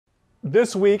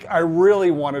This week, I really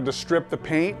wanted to strip the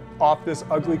paint off this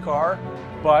ugly car,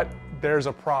 but there's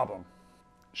a problem.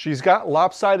 She's got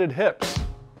lopsided hips.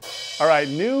 All right,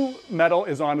 new metal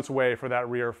is on its way for that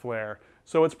rear flare,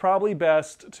 so it's probably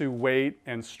best to wait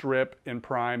and strip and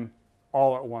prime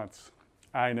all at once.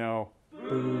 I know.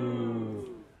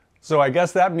 Boo. So I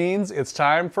guess that means it's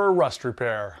time for a rust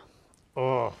repair.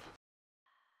 Ugh.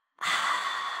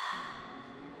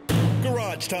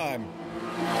 Garage time.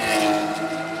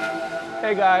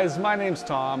 Hey guys, my name's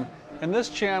Tom, and this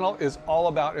channel is all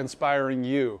about inspiring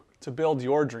you to build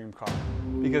your dream car.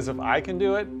 Because if I can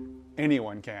do it,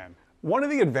 anyone can. One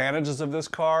of the advantages of this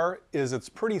car is it's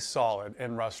pretty solid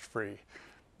and rust-free.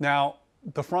 Now,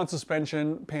 the front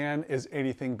suspension pan is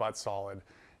anything but solid.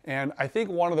 And I think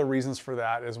one of the reasons for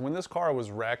that is when this car was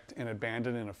wrecked and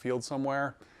abandoned in a field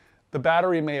somewhere, the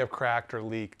battery may have cracked or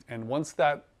leaked. And once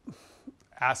that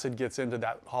acid gets into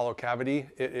that hollow cavity,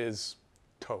 it is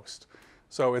toast.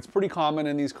 So it's pretty common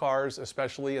in these cars,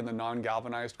 especially in the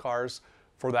non-galvanized cars,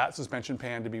 for that suspension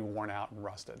pan to be worn out and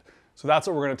rusted. So that's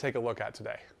what we're going to take a look at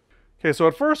today. Okay, so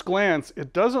at first glance,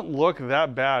 it doesn't look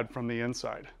that bad from the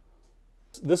inside.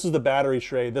 This is the battery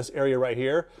tray. This area right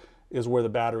here is where the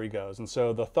battery goes. And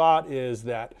so the thought is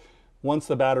that once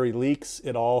the battery leaks,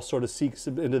 it all sort of seeps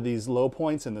into these low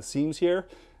points in the seams here,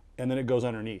 and then it goes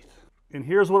underneath. And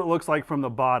here's what it looks like from the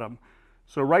bottom.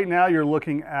 So right now you're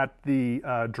looking at the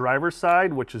driver's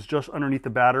side, which is just underneath the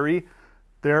battery.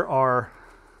 There are,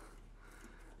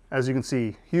 as you can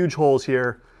see, huge holes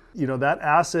here. You know, that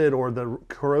acid or the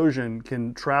corrosion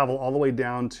can travel all the way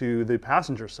down to the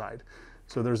passenger side.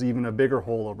 So there's even a bigger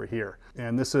hole over here.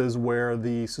 And this is where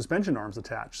the suspension arms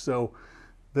attach. So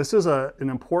this is an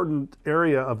important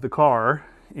area of the car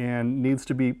and needs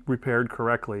to be repaired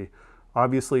correctly.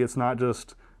 Obviously, it's not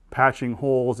just patching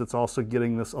holes, it's also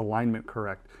getting this alignment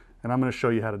correct. And I'm going to show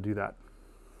you how to do that.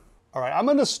 All right, I'm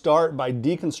going to start by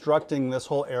deconstructing this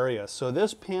whole area. So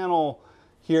this panel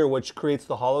here, which creates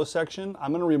the hollow section,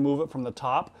 I'm going to remove it from the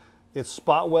top. It's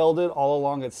spot welded all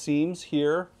along its seams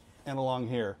here and along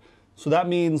here. So that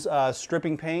means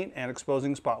stripping paint and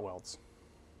exposing spot welds.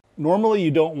 Normally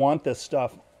you don't want this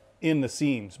stuff in the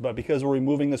seams, but because we're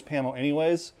removing this panel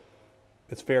anyways,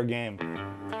 it's fair game.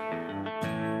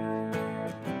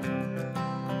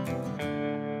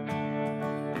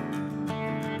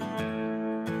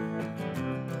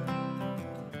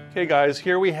 Okay guys,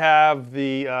 here we have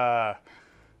the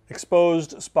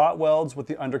exposed spot welds with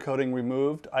the undercoating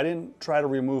removed. I didn't try to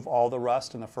remove all the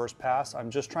rust in the first pass. I'm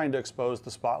just trying to expose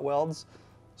the spot welds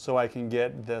so I can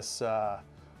get this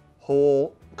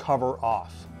whole cover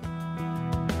off.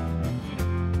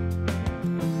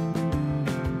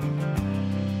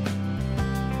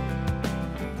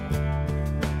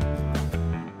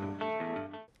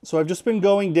 So I've just been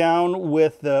going down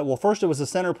with the, well, first it was a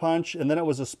center punch and then it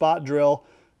was a spot drill,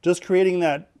 just creating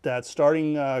that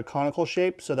starting conical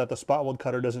shape so that the spot weld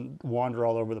cutter doesn't wander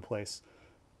all over the place.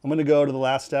 I'm going to go to the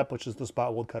last step, which is the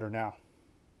spot weld cutter now.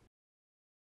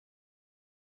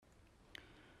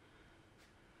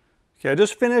 Okay, I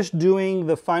just finished doing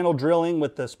the final drilling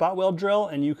with the spot weld drill,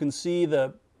 and you can see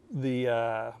the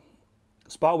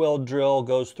spot weld drill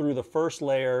goes through the first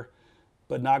layer,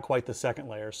 but not quite the second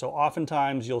layer. So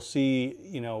oftentimes you'll see,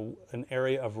 you know, an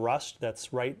area of rust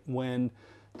that's right when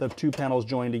the two panels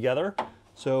join together.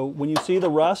 So when you see the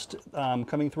rust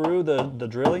coming through the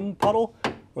drilling puddle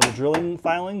or the drilling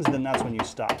filings, then that's when you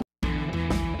stop.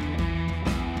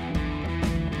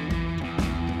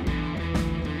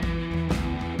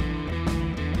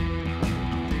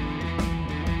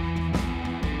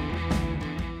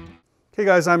 Okay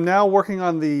guys, I'm now working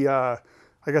on the,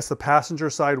 I guess the passenger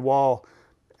side wall.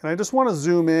 And I just want to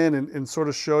zoom in and sort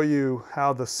of show you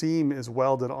how the seam is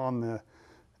welded on the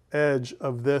edge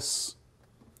of this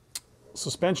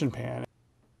suspension pan.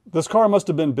 This car must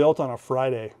have been built on a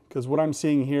Friday, because what I'm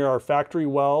seeing here are factory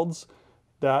welds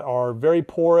that are very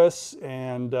porous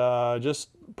and just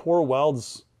poor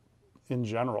welds in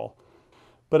general.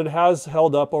 But it has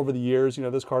held up over the years. You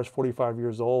know, this car is 45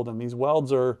 years old and these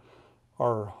welds are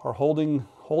holding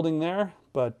there,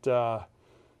 but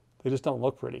they just don't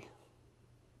look pretty.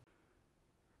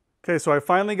 Okay, so I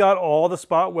finally got all the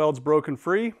spot welds broken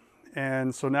free.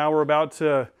 And so now we're about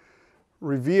to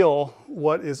reveal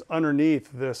what is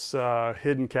underneath this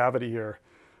hidden cavity here.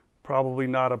 Probably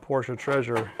not a Porsche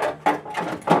treasure,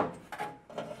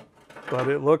 but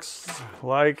it looks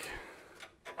like,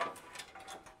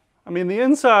 I mean, the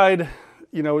inside,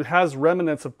 you know, it has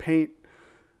remnants of paint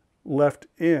left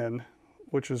in,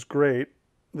 which is great.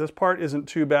 This part isn't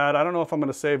too bad. I don't know if I'm going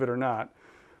to save it or not,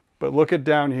 but look at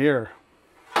down here.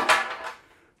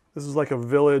 This is like a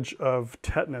village of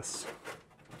tetanus.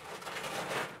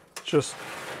 just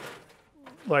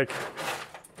like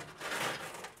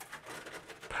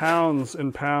pounds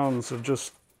and pounds of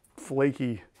just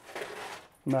flaky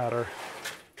matter.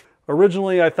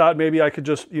 Originally, I thought maybe I could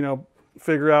just, you know,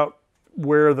 figure out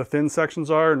where the thin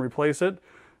sections are and replace it,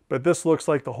 but this looks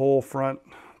like the whole front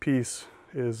piece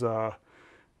is gonna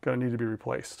need to be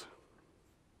replaced.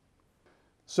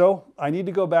 So I need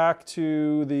to go back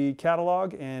to the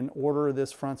catalog and order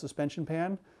this front suspension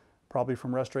pan, probably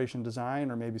from Restoration Design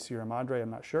or maybe Sierra Madre, I'm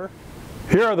not sure.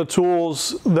 Here are the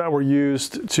tools that were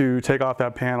used to take off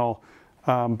that panel.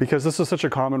 Because this is such a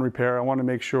common repair, I want to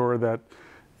make sure that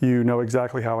you know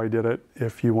exactly how I did it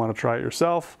if you want to try it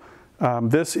yourself.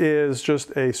 This is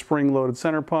just a spring-loaded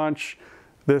center punch.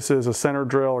 This is a center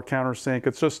drill or countersink.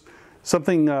 It's just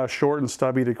something short and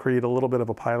stubby to create a little bit of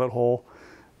a pilot hole.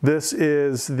 This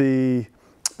is the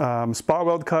spot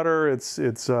weld cutter. It's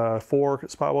 4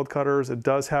 spot weld cutters. It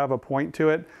does have a point to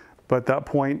it, but that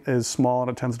point is small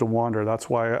and it tends to wander. That's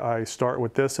why I start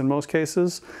with this in most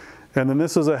cases. And then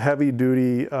this is a heavy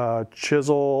duty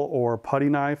chisel or putty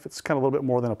knife. It's kind of a little bit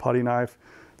more than a putty knife.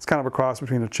 It's kind of a cross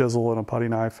between a chisel and a putty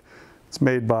knife. It's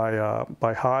made by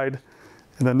Hyde.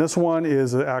 And then this one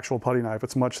is an actual putty knife.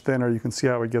 It's much thinner. You can see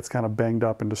how it gets kind of banged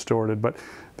up and distorted, but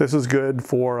this is good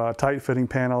for tight fitting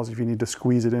panels if you need to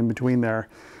squeeze it in between there.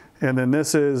 And then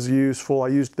this is useful. I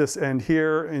used this end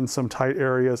here in some tight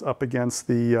areas up against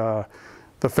the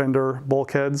fender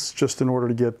bulkheads just in order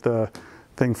to get the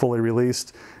thing fully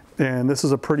released. And this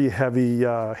is a pretty heavy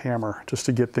hammer just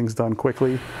to get things done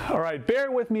quickly. All right,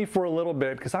 bear with me for a little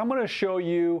bit because I'm going to show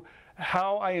you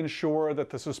how I ensure that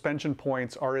the suspension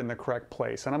points are in the correct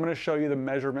place. And I'm going to show you the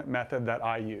measurement method that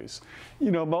I use.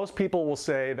 You know, most people will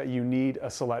say that you need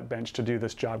a Celette bench to do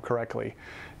this job correctly.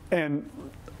 And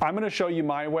I'm going to show you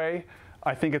my way.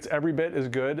 I think it's every bit as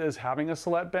good as having a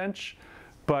Celette bench,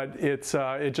 but it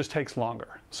just takes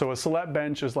longer. So a Celette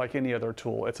bench is like any other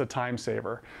tool. It's a time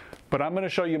saver. But I'm going to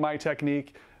show you my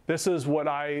technique. This is what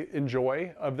I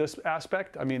enjoy of this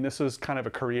aspect. I mean, this is kind of a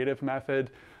creative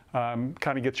method. Kind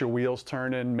of gets your wheels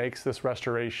turning, makes this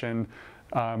restoration.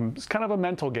 It's kind of a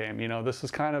mental game, you know. This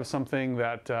is kind of something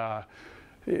that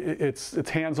it's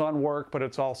hands-on work, but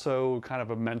it's also kind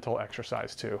of a mental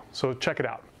exercise too. So check it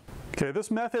out. Okay,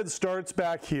 this method starts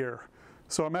back here.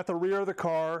 So I'm at the rear of the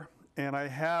car, and I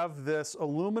have this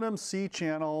aluminum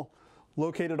C-channel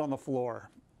located on the floor.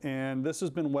 And this has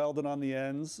been welded on the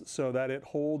ends so that it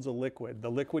holds a liquid. The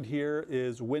liquid here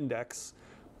is Windex,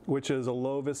 which is a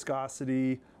low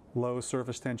viscosity, low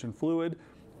surface tension fluid.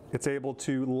 It's able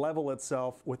to level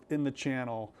itself within the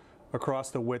channel across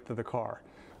the width of the car.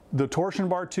 The torsion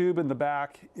bar tube in the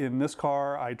back in this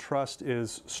car I trust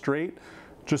is straight,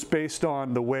 just based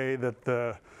on the way that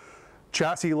the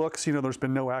chassis looks. You know, there's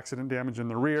been no accident damage in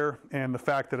the rear, and the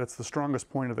fact that it's the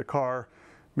strongest point of the car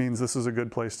means this is a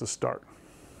good place to start.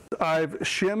 I've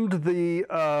shimmed the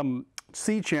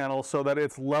C-channel so that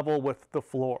it's level with the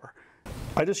floor.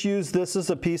 I just use this as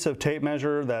a piece of tape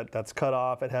measure that's cut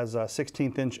off. It has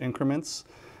 16th inch increments.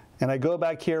 And I go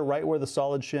back here right where the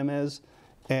solid shim is.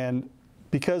 And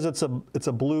because it's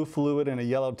a blue fluid and a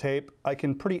yellow tape, I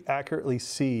can pretty accurately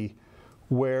see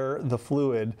where the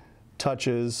fluid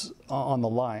touches on the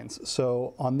lines.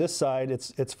 So on this side,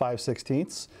 it's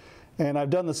 5/16. And I've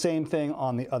done the same thing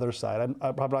on the other side. I'm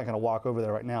probably not going to walk over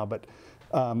there right now, but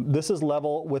this is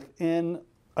level within,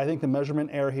 I think the measurement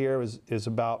error here is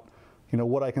about, you know,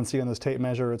 what I can see on this tape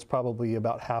measure. It's probably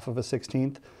about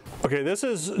 1/2 Okay, this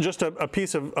is just a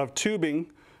piece of tubing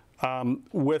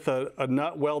with a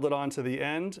nut welded onto the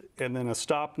end, and then a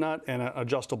stop nut and an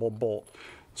adjustable bolt.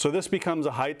 So this becomes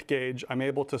a height gauge. I'm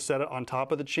able to set it on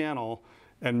top of the channel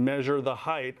and measure the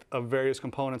height of various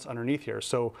components underneath here.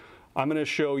 So I'm going to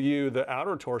show you the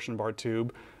outer torsion bar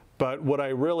tube, but what I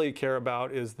really care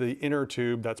about is the inner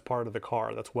tube that's part of the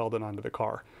car, that's welded onto the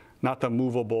car, not the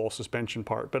movable suspension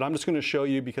part. But I'm just going to show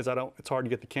you because it's hard to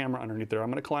get the camera underneath there. I'm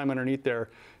going to climb underneath there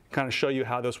and kind of show you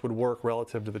how this would work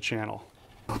relative to the channel.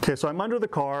 Okay, so I'm under the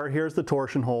car. Here's the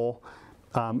torsion hole.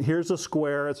 Here's a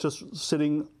square. It's just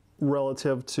sitting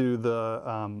relative to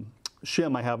the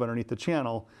shim I have underneath the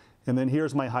channel. And then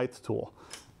here's my height tool.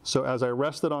 So as I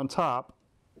rest it on top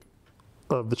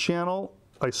of the channel,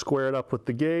 I square it up with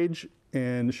the gauge,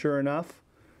 and sure enough,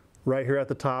 right here at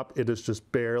the top, it is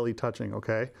just barely touching,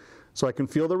 okay? So I can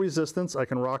feel the resistance. I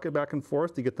can rock it back and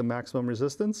forth to get the maximum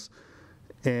resistance,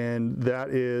 and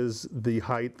that is the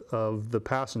height of the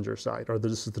passenger side, or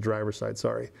this is the driver's side,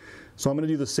 sorry. So I'm going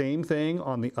to do the same thing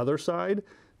on the other side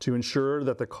to ensure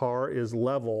that the car is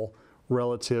level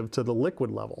relative to the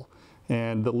liquid level.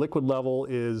 And the liquid level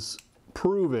is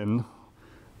proven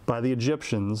by the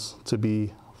Egyptians to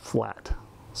be flat.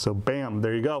 So bam,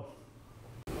 there you go.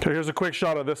 Okay, here's a quick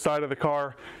shot of this side of the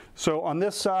car. So on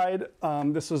this side,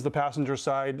 this is the passenger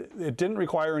side. It didn't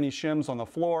require any shims on the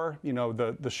floor. You know,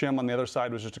 the shim on the other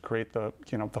side was just to create the,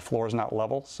 you know, the floor is not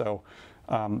level. So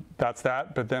that's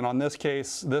that. But then on this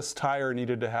case, this tire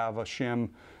needed to have a shim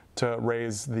to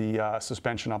raise the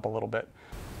suspension up a little bit.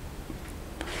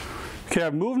 Okay,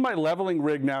 I've moved my leveling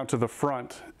rig now to the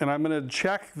front, and I'm going to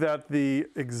check that the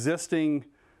existing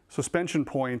suspension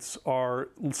points are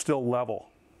still level.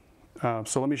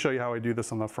 So let me show you how I do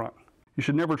this on the front. You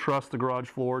should never trust the garage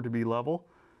floor to be level,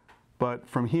 but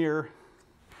from here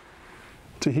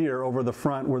to here over the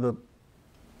front where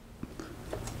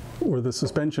the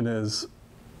suspension is,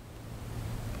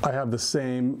 I have the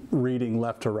same reading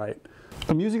left to right.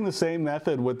 I'm using the same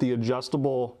method with the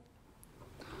adjustable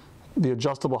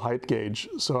height gauge.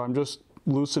 So I'm just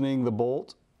loosening the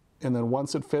bolt, and then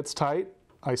once it fits tight,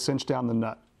 I cinch down the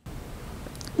nut.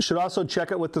 You should also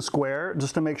check it with the square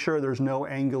just to make sure there's no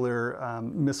angular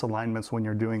misalignments when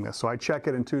you're doing this. So I check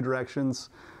it in two directions,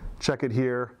 check it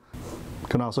here,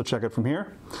 can also check it from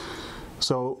here.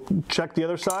 So check the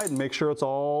other side and make sure it's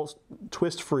all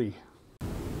twist free.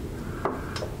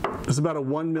 It's about a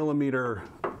 1 millimeter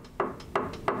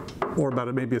or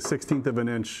about maybe a 1/16 of an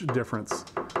inch difference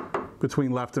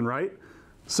between left and right.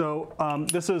 So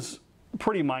this is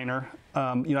pretty minor.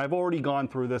 You know, I've already gone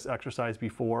through this exercise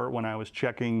before when I was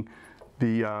checking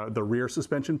the rear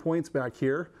suspension points back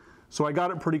here. So I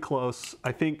got it pretty close.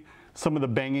 I think some of the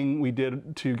banging we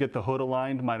did to get the hood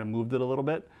aligned might have moved it a little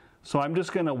bit. So I'm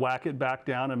just gonna whack it back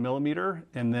down a millimeter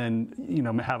and then, you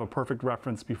know, have a perfect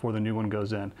reference before the new one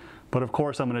goes in. But of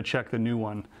course, I'm gonna check the new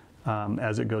one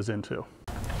as it goes into.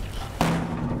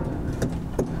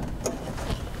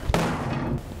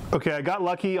 Okay, I got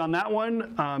lucky on that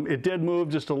one. It did move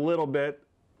just a little bit.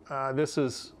 This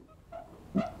is,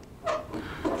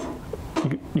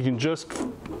 you can just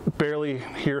barely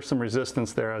hear some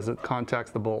resistance there as it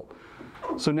contacts the bolt.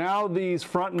 So now these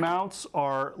front mounts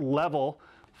are level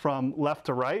from left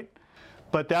to right,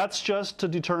 but that's just to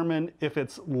determine if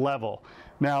it's level.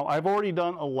 Now, I've already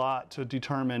done a lot to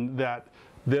determine that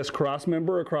this cross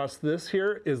member across this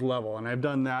here is level, and I've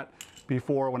done that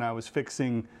before when I was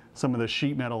fixing some of the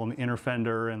sheet metal in the inner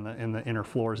fender and the inner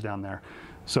floors down there.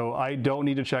 So I don't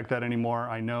need to check that anymore.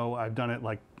 I know I've done it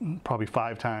like probably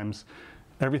 5 times.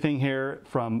 Everything here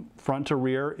from front to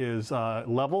rear is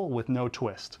level with no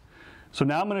twist. So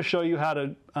now I'm going to show you how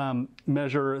to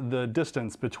measure the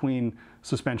distance between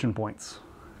suspension points.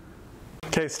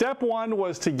 Okay, step 1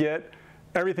 was to get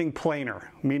everything planar,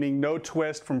 meaning no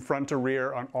twist from front to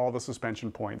rear on all the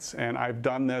suspension points. And I've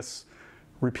done this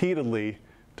repeatedly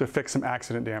to fix some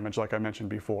accident damage like I mentioned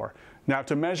before. Now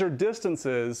to measure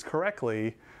distances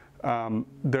correctly,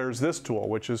 there's this tool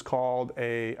which is called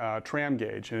a Tram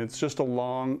gauge, and it's just a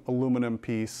long aluminum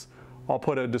piece. I'll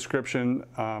put a description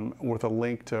with a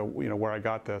link to where I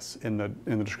got this in the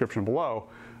description below.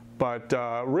 But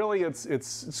really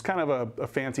it's kind of a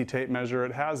fancy tape measure.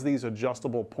 It has these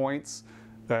adjustable points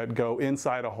that go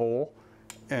inside a hole,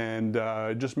 and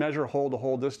just measure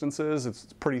hole-to-hole distances.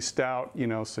 It's pretty stout,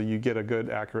 so you get a good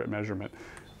accurate measurement.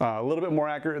 A little bit more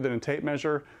accurate than a tape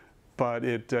measure, but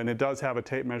it does have a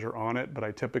tape measure on it, but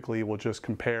I typically will just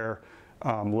compare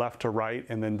left to right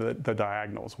and then the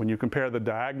diagonals. When you compare the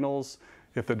diagonals,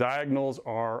 if the diagonals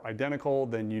are identical,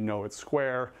 then you know it's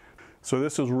square. So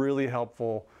this is really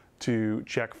helpful to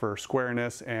check for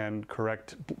squareness and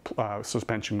correct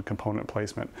suspension component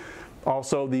placement.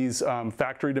 Also, these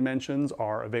factory dimensions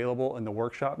are available in the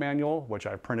workshop manual, which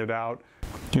I printed out.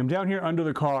 I'm down here under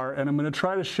the car, and I'm going to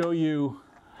try to show you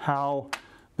how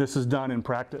this is done in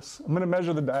practice. I'm going to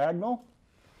measure the diagonal,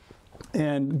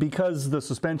 and because the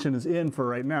suspension is in for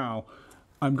right now,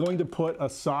 I'm going to put a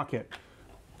socket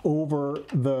over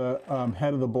the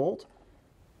head of the bolt,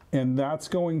 and that's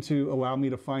going to allow me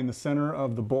to find the center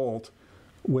of the bolt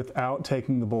without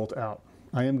taking the bolt out.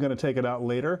 I am going to take it out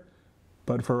later,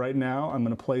 but for right now, I'm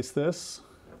going to place this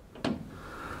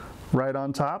right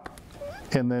on top,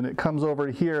 and then it comes over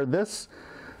here. This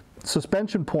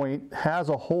suspension point has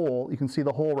a hole. You can see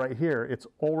the hole right here. It's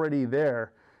already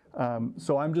there.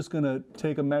 So I'm just going to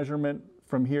take a measurement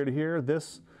from here to here.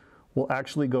 This will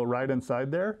actually go right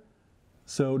inside there.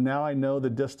 So now I know the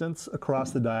distance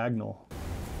across the diagonal.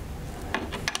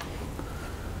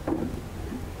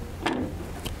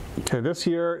 Okay, this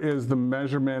here is the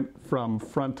measurement from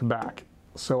front to back.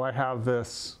 So I have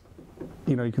this,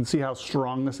 you can see how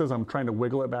strong this is. I'm trying to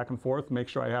wiggle it back and forth, make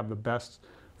sure I have the best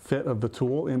fit of the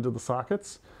tool into the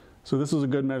sockets. So this is a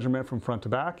good measurement from front to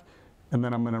back. And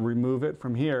then I'm going to remove it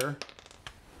from here,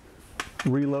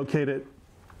 relocate it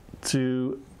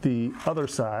to the other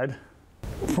side.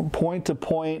 From point to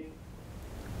point,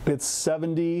 It's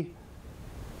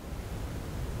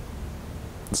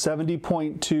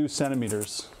 70.2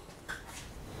 centimeters.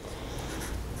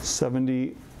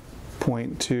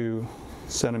 70.2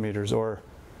 centimeters, or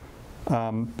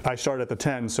I start at the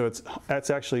 10, so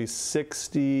that's actually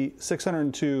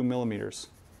 602 millimeters.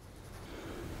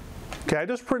 Okay, I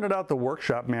just printed out the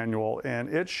workshop manual, and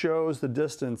it shows the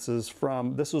distances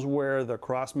from, this is where the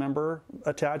cross member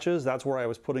attaches. That's where I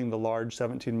was putting the large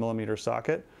 17 millimeter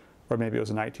socket, or maybe it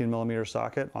was a 19 millimeter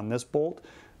socket on this bolt.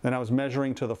 Then I was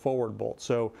measuring to the forward bolt.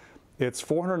 So it's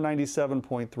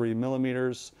 497.3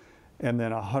 millimeters, and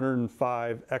then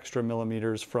 105 extra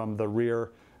millimeters from the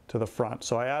rear to the front.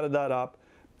 So I added that up,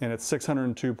 and it's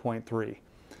 602.3.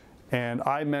 And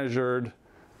I measured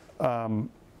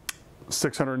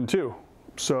 602.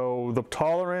 So the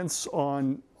tolerance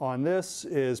on this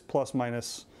is plus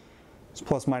minus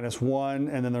 1,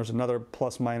 and then there's another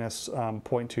plus minus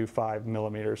 0.25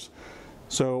 millimeters.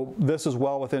 So this is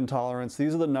well within tolerance.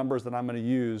 These are the numbers that I'm going to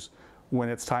use when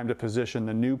it's time to position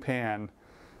the new pan.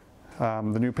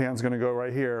 The new pan's going to go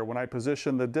right here. When I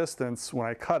position the distance, when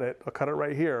I cut it, I'll cut it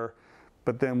right here,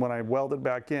 but then when I weld it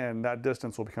back in, that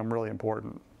distance will become really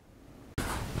important.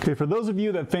 Okay, for those of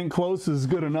you that think close is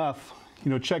good enough,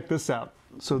 check this out.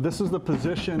 So this is the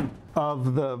position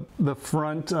of the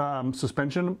front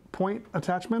suspension point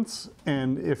attachments,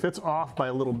 and if it's off by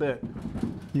a little bit,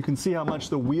 you can see how much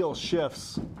the wheel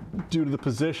shifts due to the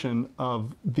position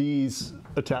of these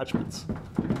attachments.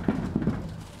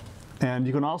 And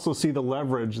you can also see the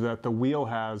leverage that the wheel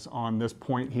has on this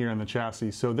point here in the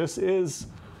chassis. So this is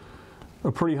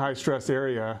a pretty high stress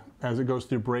area. As it goes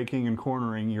through braking and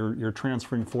cornering, you're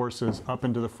transferring forces up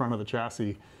into the front of the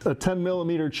chassis. A 10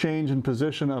 millimeter change in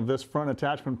position of this front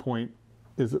attachment point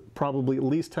is probably at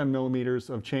least 10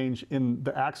 millimeters of change in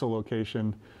the axle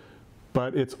location,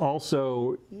 but it's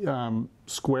also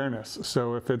squareness.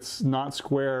 So if it's not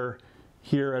square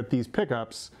here at these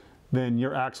pickups, then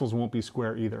your axles won't be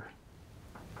square either.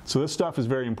 So this stuff is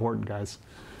very important, guys.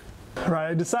 All right,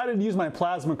 I decided to use my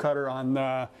plasma cutter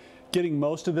on getting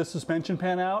most of this suspension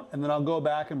pan out, and then I'll go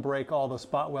back and break all the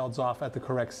spot welds off at the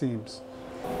correct seams.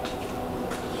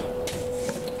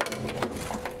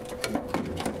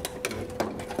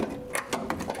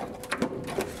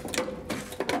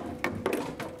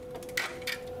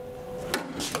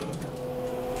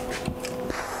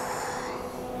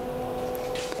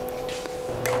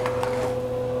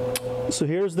 So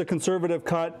here's the conservative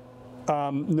cut.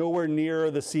 Nowhere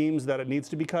near the seams that it needs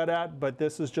to be cut at, but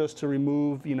this is just to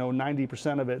remove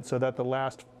 90% of it so that the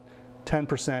last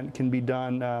 10% can be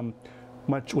done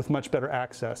with much better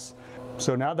access.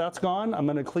 So now that's gone, I'm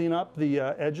going to clean up the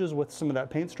edges with some of that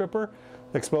paint stripper,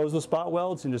 expose the spot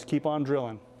welds, and just keep on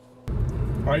drilling.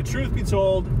 All right, truth be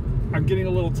told, I'm getting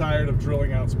a little tired of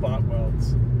drilling out spot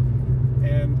welds,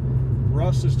 and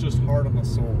rust is just hard on the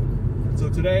soul. So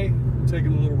today I'm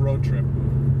taking a little road trip,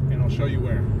 and I'll show you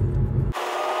where.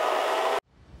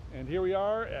 And here we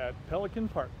are at Pelican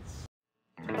Parts.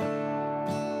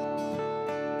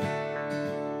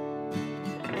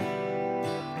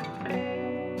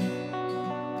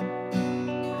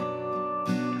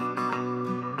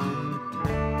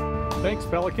 Thanks,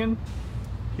 Pelican.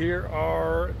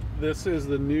 This is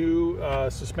the new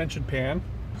suspension pan.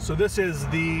 So this is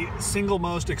the single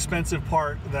most expensive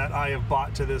part that I have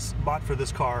bought for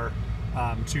this car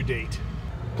to date.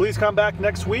 Please come back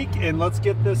next week and let's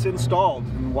get this installed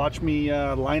and watch me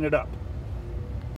line it up.